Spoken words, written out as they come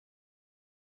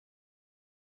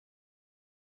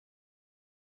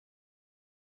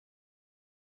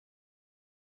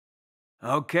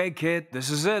Okay, kid, this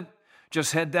is it.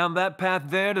 Just head down that path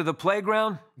there to the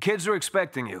playground. Kids are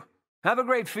expecting you. Have a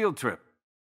great field trip.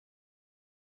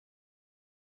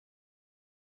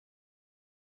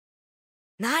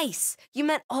 Nice! You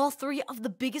met all three of the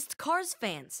biggest Cars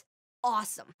fans.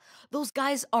 Awesome. Those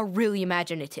guys are really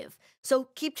imaginative, so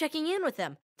keep checking in with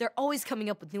them. They're always coming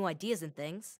up with new ideas and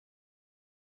things.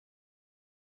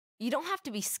 You don't have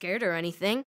to be scared or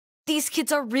anything. These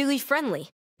kids are really friendly,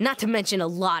 not to mention a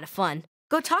lot of fun.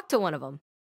 Go talk to one of them.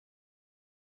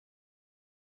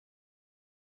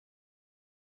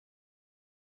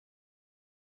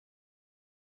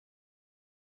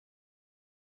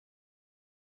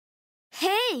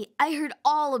 Hey, I heard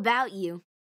all about you.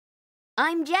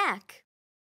 I'm Jack.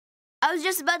 I was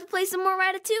just about to play some more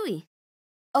Ratatouille.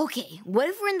 Okay, what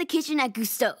if we're in the kitchen at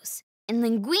Gusteau's, and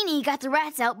Linguini got the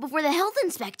rats out before the health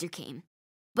inspector came?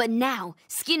 But now,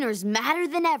 Skinner's madder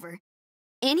than ever,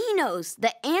 and he knows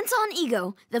that Anton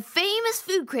Ego, the famous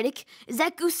food critic, is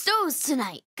at Gusteau's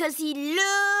tonight, 'cause he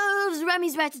loves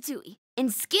Remy's Ratatouille.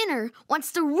 And Skinner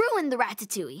wants to ruin the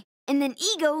Ratatouille. And then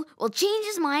Ego will change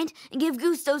his mind and give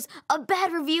Gusteau's a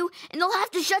bad review, and they'll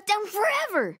have to shut down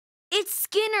forever. It's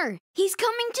Skinner. He's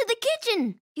coming to the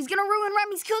kitchen. He's gonna ruin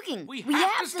Remy's cooking. We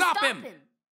have to stop him.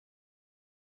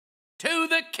 To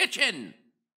the kitchen!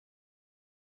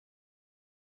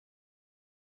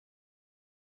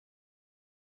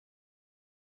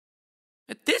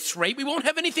 At this rate, we won't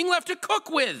have anything left to cook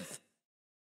with.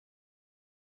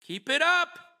 Keep it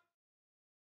up.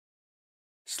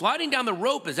 Sliding down the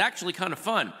rope is actually kind of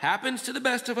fun. Happens to the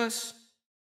best of us.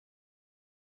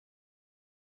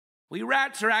 We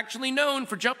rats are actually known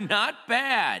for jumping. Not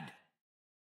bad.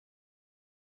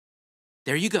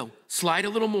 There you go. Slide a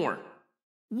little more.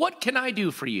 What can I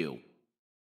do for you?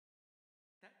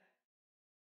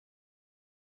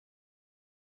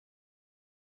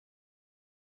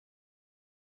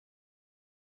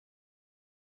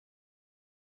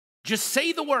 Just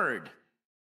say the word.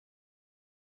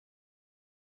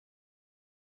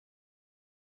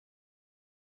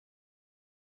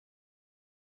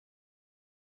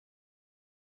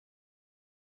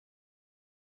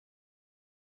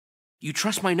 You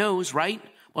trust my nose, right?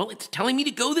 Well, it's telling me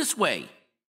to go this way.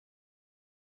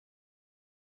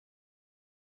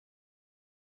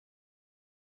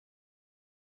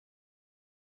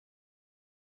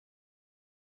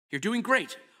 You're doing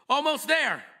great. Almost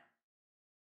there.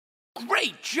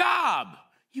 Great job!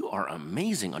 You are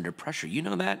amazing under pressure, you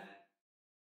know that?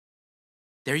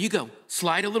 There you go.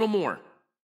 Slide a little more.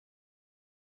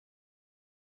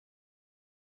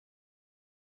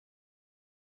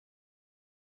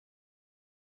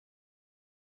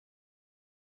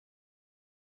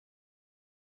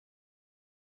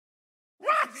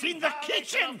 Rats in the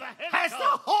kitchen! Has the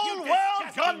whole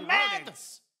world gone mad?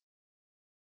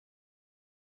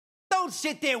 Don't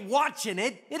sit there watching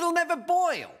it. It'll never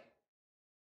boil.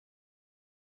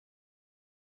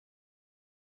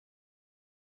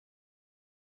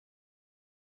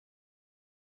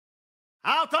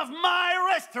 Out of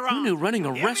my restaurant! Who knew running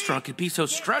a restaurant could be so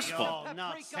stressful? You're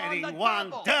not setting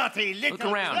one dirty little Look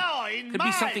around. claw in Could be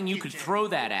my something you could kitchen. throw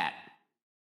that at.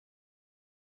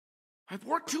 I've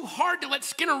worked too hard to let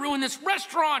Skinner ruin this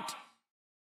restaurant!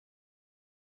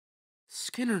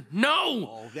 Skinner, no!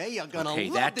 Oh, they are gonna Okay,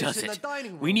 love that this does in the it.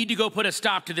 dining room. We need to go put a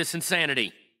stop to this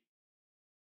insanity.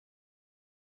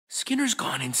 Skinner's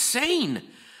gone insane.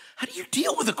 How do you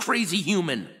deal with a crazy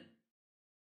human?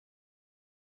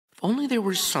 If only there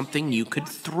was something you could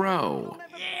throw.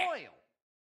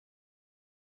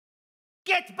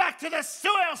 Get back to the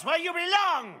sewers where you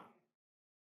belong!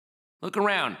 Look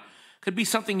around. Could be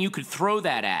something you could throw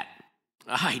that at.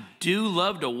 I do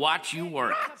love to watch you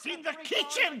work. Rats in the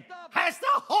kitchen! Has the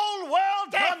whole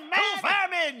world gone mad?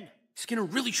 Vermin! Skinner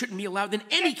really shouldn't be allowed in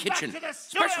any Get back kitchen, to the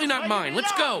especially sewers not where mine. you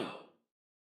Let's go. belong.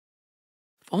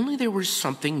 If only there was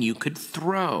something you could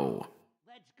throw.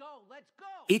 Let's go, let's go.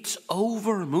 It's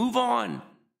over. Move on.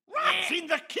 Rats in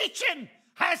the kitchen!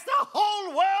 Has the whole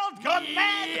world gone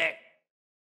mad?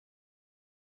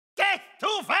 Death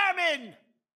to vermin!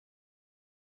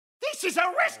 This is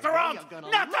a restaurant, Oh, they are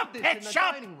gonna not love a this pet in the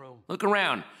shop! dining room. Look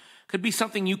around. Could be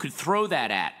something you could throw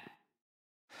that at.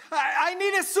 I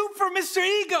need a soup for Mr.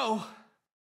 Ego.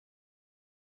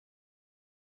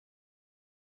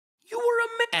 You were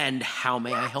a man. And how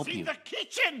may I help Rats in you? the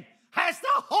kitchen! Has the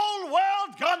whole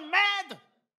world gone mad?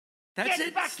 That's Get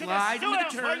it. back to the Slide with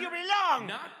a sewers where turn. you belong!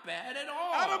 Not bad at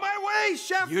all. Out of my way,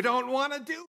 chef. You don't want to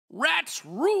do... Rats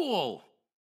rule.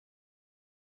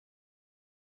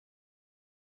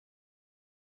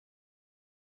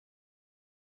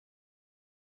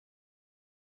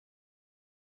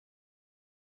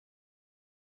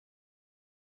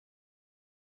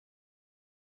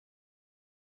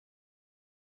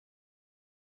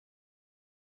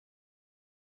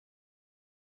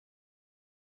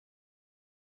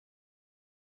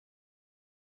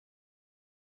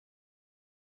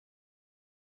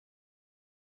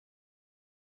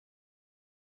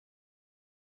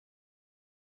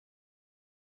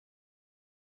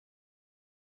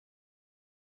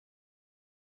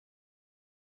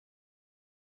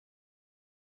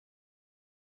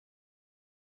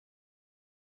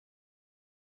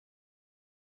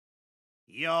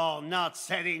 You're not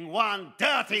setting one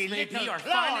dirty This may be little our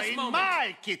claw finest in moment.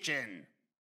 my kitchen.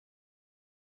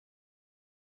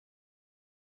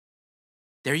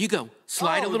 There you go.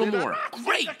 Slide a little did I more. not see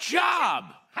Great the job!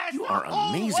 kitchen? Has You the are whole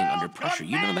amazing under world pressure.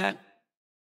 gone You know mad? that?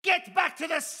 Get back to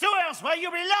the sewers where you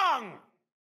belong!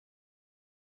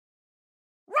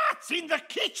 Rats in the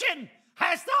kitchen!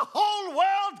 Has the whole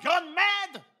world gone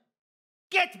mad?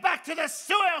 Get back to the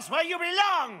sewers where you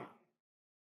belong!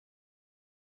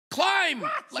 Climb!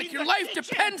 Rats Like in your the life kitchen!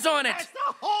 depends on it! Has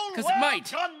the whole 'Cause world it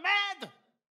might. gone mad?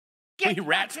 We Get back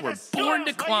rats to were the born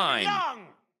to sewers where you climb. belong!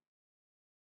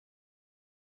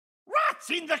 Rats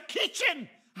in the kitchen!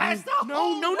 Has the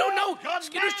whole No! world gone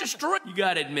Skinner's mad? destroyed. You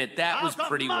gotta admit, that was Out of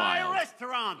pretty my wild.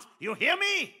 restaurant! You hear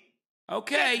me?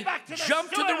 Okay, Get back to the jump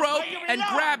to the sewers rope where you and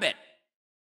belong. grab it.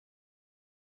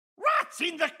 Rats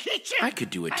in the kitchen! I could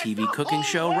do a Has TV the cooking whole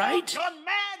show, world right? Gone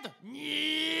mad?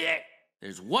 Yeah.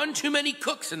 There's one too many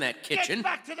cooks in that kitchen. Get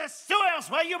back to the sewers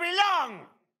where you belong!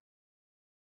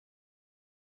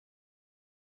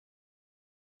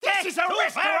 This is a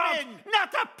restaurant,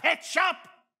 not a pet shop!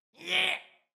 Yeah.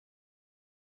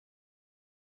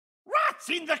 Rats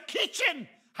in the kitchen!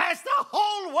 Has the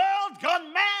whole world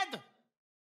gone mad?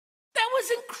 That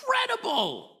was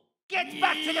incredible! Get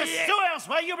back to the sewers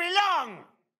where you belong!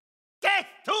 Death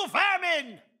to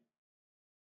vermin!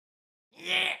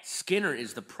 Yeah. Skinner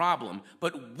is the problem,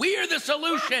 but we're the Rats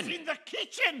solution! in the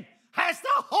kitchen! Has the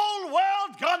whole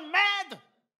world gone mad?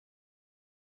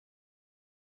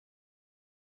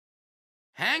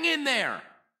 Hang in there!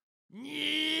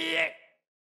 Yeah.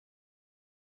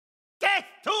 Death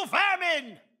to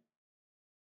vermin!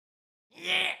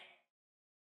 Yeah.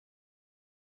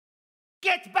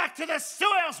 Get back to the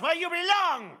sewers where you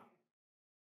belong!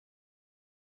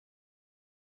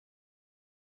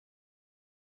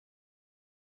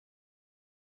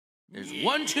 There's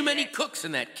one too many cooks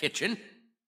in that kitchen.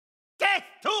 Death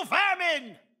to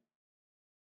vermin!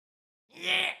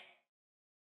 Yeah.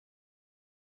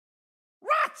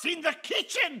 Rats in the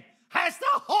kitchen! Has the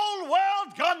whole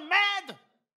world gone mad?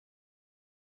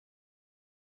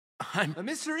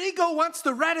 Mr. Ego wants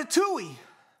the ratatouille.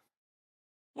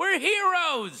 We're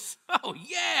heroes! Oh,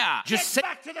 yeah! Get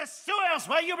back to the sewers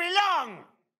where you belong!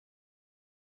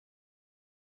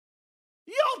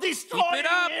 You're destroying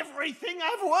up. everything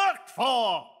I've worked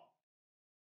for!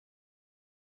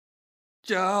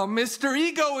 Oh, Mr.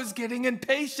 Ego is getting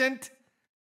impatient.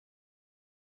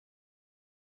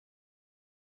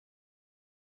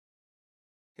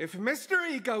 If Mr.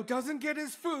 Ego doesn't get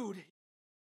his food,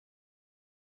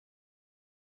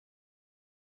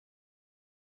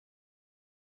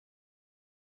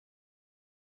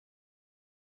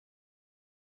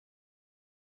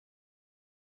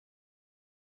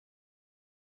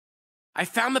 I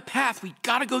found the path. We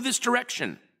gotta go this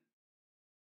direction.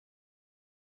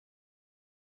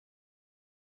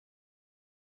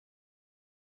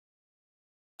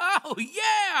 Oh,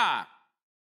 yeah!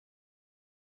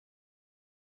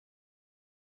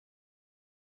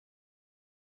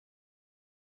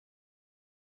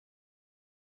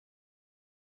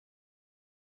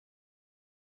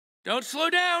 Don't slow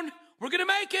down. We're gonna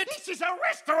make it. This is a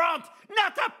restaurant,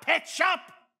 not a pet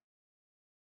shop!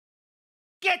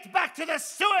 Get back to the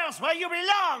sewers where you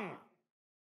belong!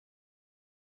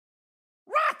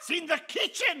 Rats in the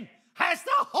kitchen! Has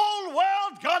the whole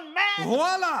world gone mad?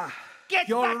 voila! Get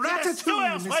Your back to the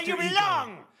ratatouille, sewers where Mr. you Ego.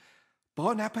 belong!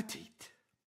 Bon appetit.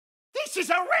 This is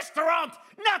a restaurant,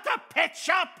 not a pet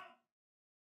shop!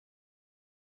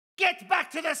 Get back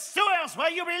to the sewers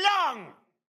where you belong!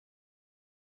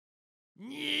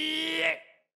 Yeah.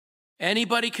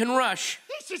 Anybody can rush.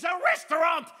 This is a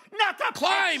restaurant, not a pet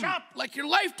Climb shop! like your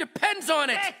life depends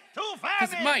on it. Death to 'Cause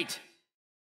vermin! it might.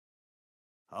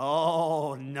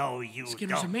 Oh, no, you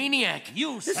Skinner's don't. a maniac.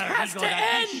 You This serve has me to good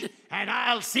a dish, end. and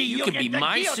I'll see you, You can get be the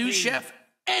my guillotine. sous chef Rats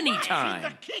in anytime. the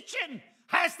kitchen!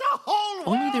 Has the whole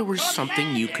Only world there was gone something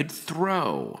mad? you could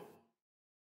throw.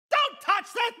 Don't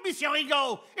touch that, Monsieur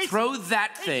Ego! It's... Throw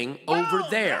that thing over well,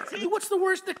 there. that's I it. mean, what's the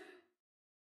worst that...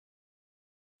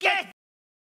 Get...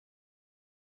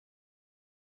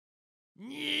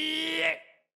 Yeah.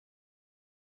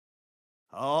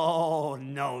 Oh,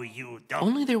 no, you don't.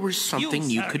 Only there was something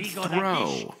you serve could Ego the throw.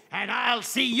 dish, and I'll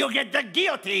see you get the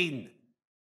guillotine!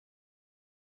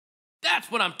 That's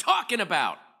what I'm talking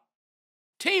about.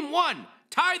 Team 1,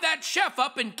 tie that chef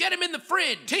up and get him in the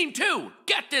fridge. Team 2,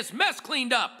 get this mess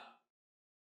cleaned up.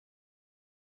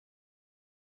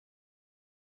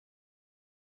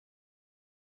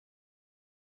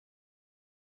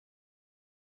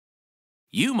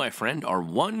 You, my friend, are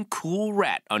one cool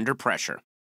rat under pressure.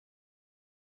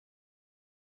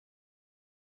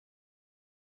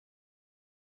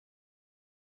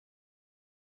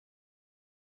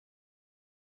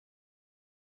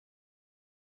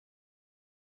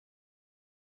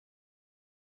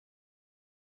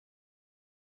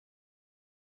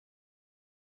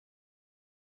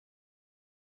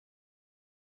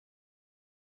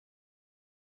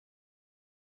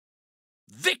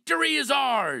 Victory is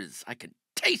ours! I can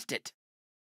taste it.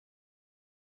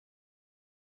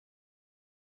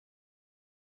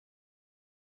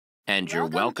 And you're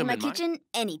welcome to my in kitchen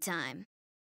anytime.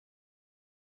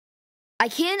 I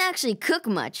can't actually cook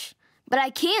much, but I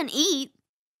can eat.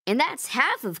 And that's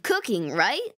half of cooking,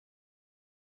 right?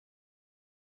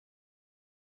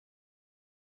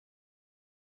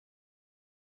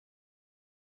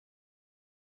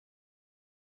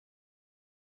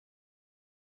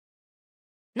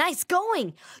 Nice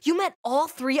going! You met all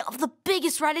three of the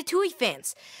biggest Ratatouille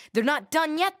fans. They're not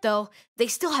done yet, though. They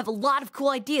still have a lot of cool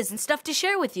ideas and stuff to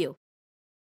share with you.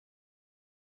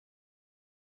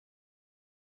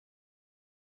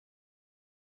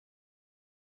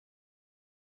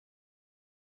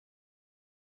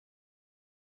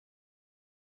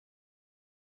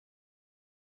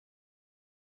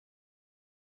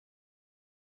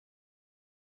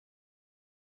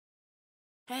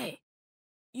 Hey,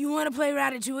 you want to play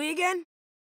Ratatouille again?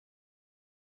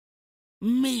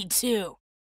 Me too.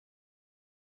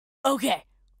 Okay,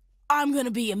 I'm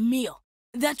gonna be Emile.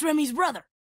 That's Remy's brother.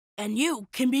 And you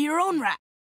can be your own rat.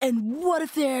 And what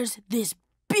if there's this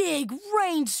big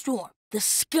rainstorm? The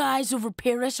skies over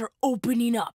Paris are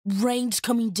opening up. Rain's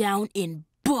coming down in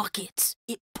buckets.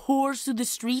 It pours through the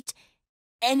street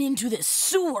and into the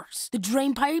sewers. The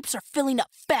drain pipes are filling up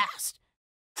fast.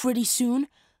 Pretty soon,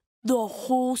 the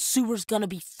whole sewer's gonna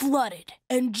be flooded.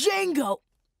 And Django,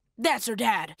 that's her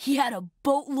dad, he had a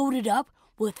boat loaded up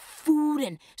with food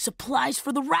and supplies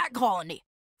for the rat colony.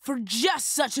 For just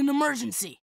such an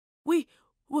emergency. We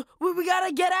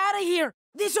gotta get out of here.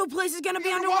 This whole place is gonna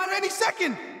be underwater any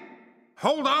second.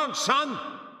 Hold on, son.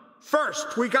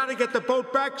 First, we gotta get the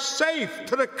boat back safe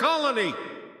to the colony.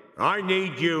 I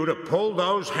need you to pull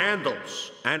those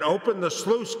handles and open the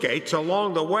sluice gates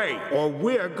along the way, or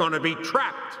we're gonna be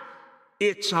trapped.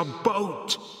 It's a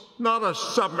boat, not a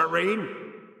submarine.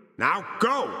 Now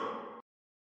go!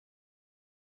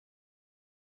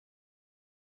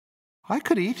 I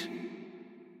could eat.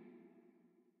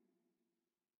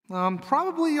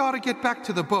 Probably ought to get back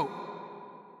to the boat.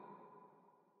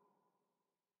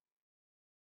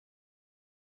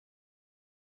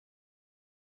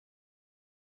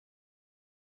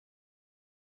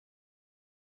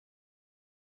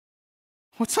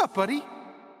 What's up, buddy?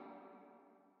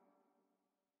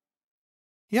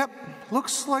 Yep,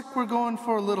 looks like we're going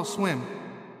for a little swim.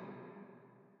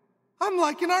 I'm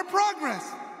liking our progress.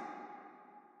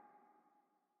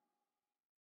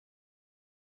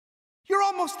 You're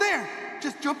almost there.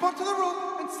 Just jump onto the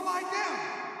rope and slide down.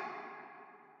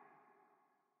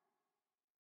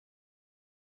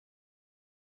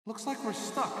 Looks like we're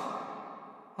stuck.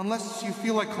 Unless you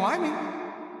feel like climbing.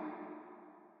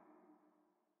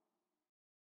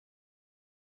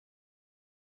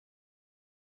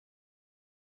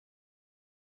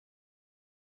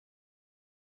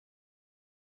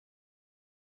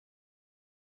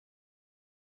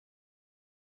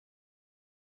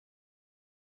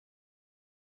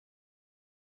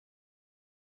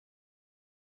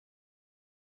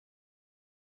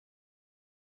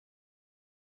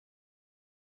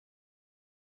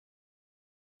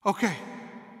 Okay,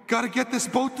 gotta get this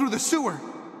boat through the sewer.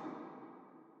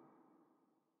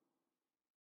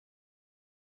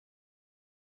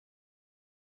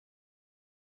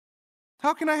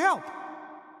 How can I help?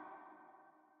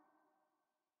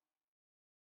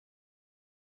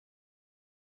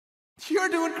 You're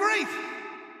doing great!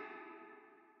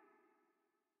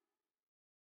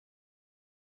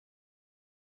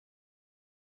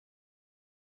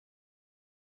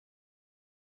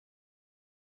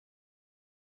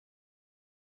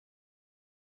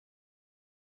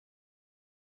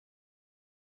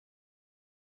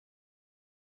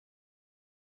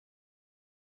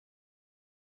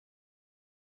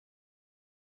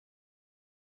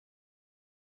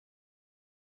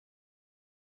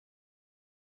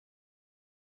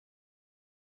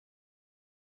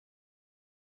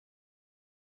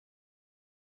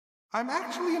 I'm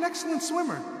actually an excellent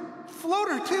swimmer.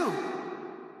 Floater, too.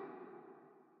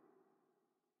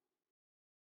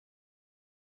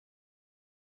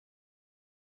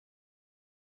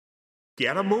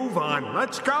 Get a move on.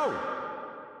 Let's go.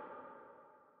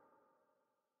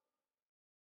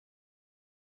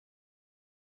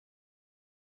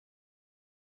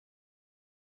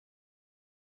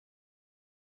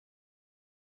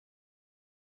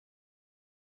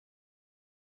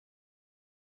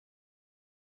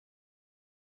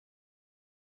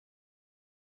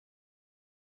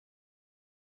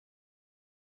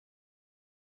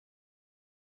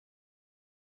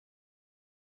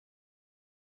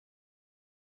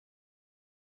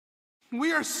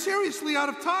 We are seriously out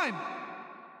of time.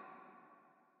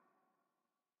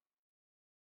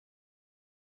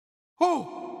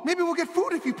 Oh, maybe we'll get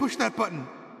food if you push that button.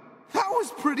 That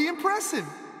was pretty impressive.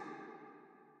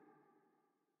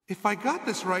 If I got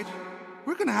this right,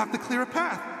 we're gonna have to clear a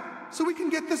path so we can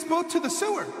get this boat to the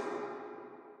sewer.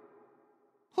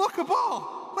 Look, a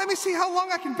ball! Let me see how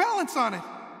long I can balance on it.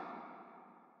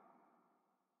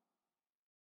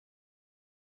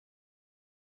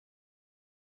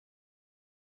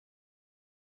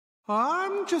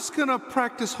 I'm just gonna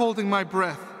practice holding my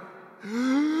breath.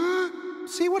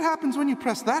 See what happens when you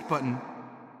press that button.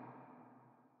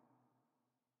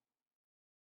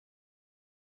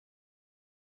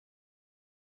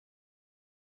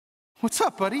 What's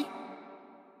up, buddy?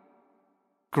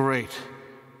 Great.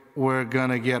 We're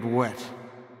gonna get wet.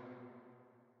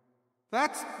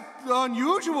 That's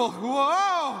unusual.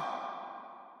 Whoa!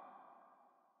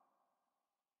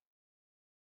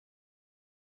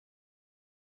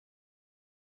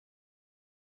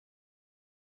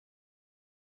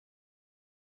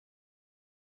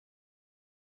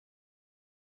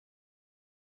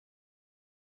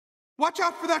 Watch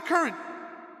out for that current!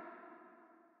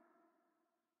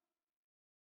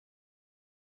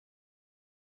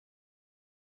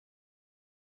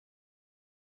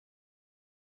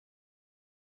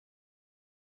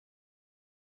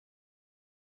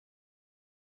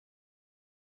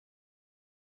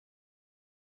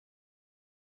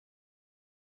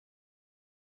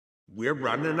 We're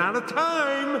running out of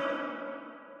time.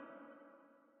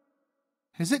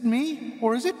 Is it me,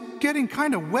 or is it getting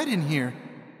kind of wet in here?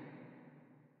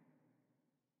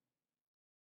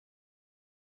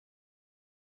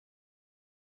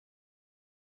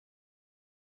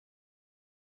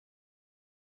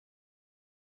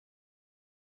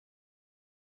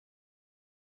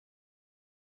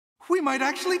 We might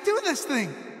actually do this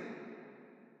thing!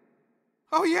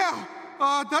 Oh yeah,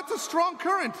 that's a strong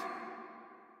current.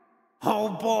 Oh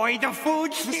boy, the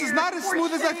food's here. This is not as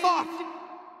smooth as I thought.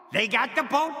 They got the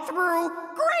boat through.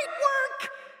 Great work!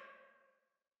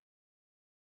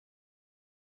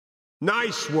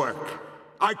 Nice work.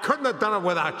 I couldn't have done it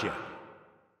without you.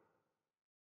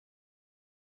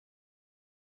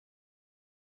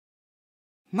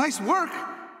 Nice work?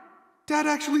 Dad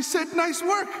actually said nice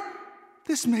work.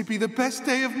 This may be the best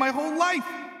day of my whole life.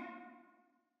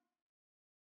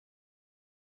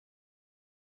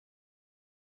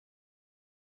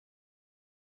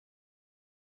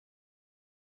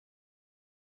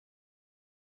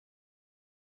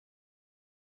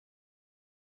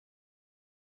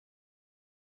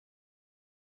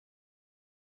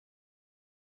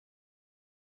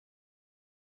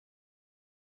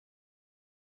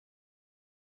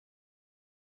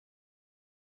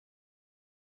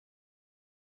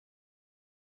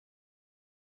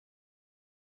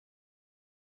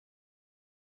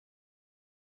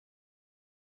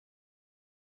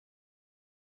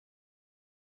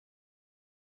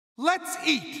 Let's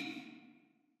eat!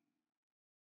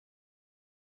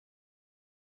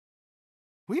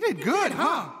 We did good,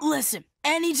 huh? Listen,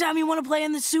 anytime you want to play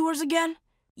in the sewers again,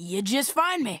 you just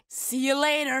find me. See you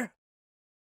later.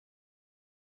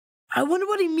 I wonder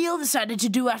what Emil decided to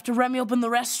do after Remy opened the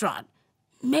restaurant.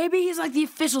 Maybe he's like the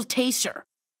official taster.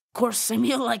 Of course,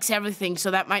 Emil likes everything,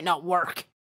 so that might not work.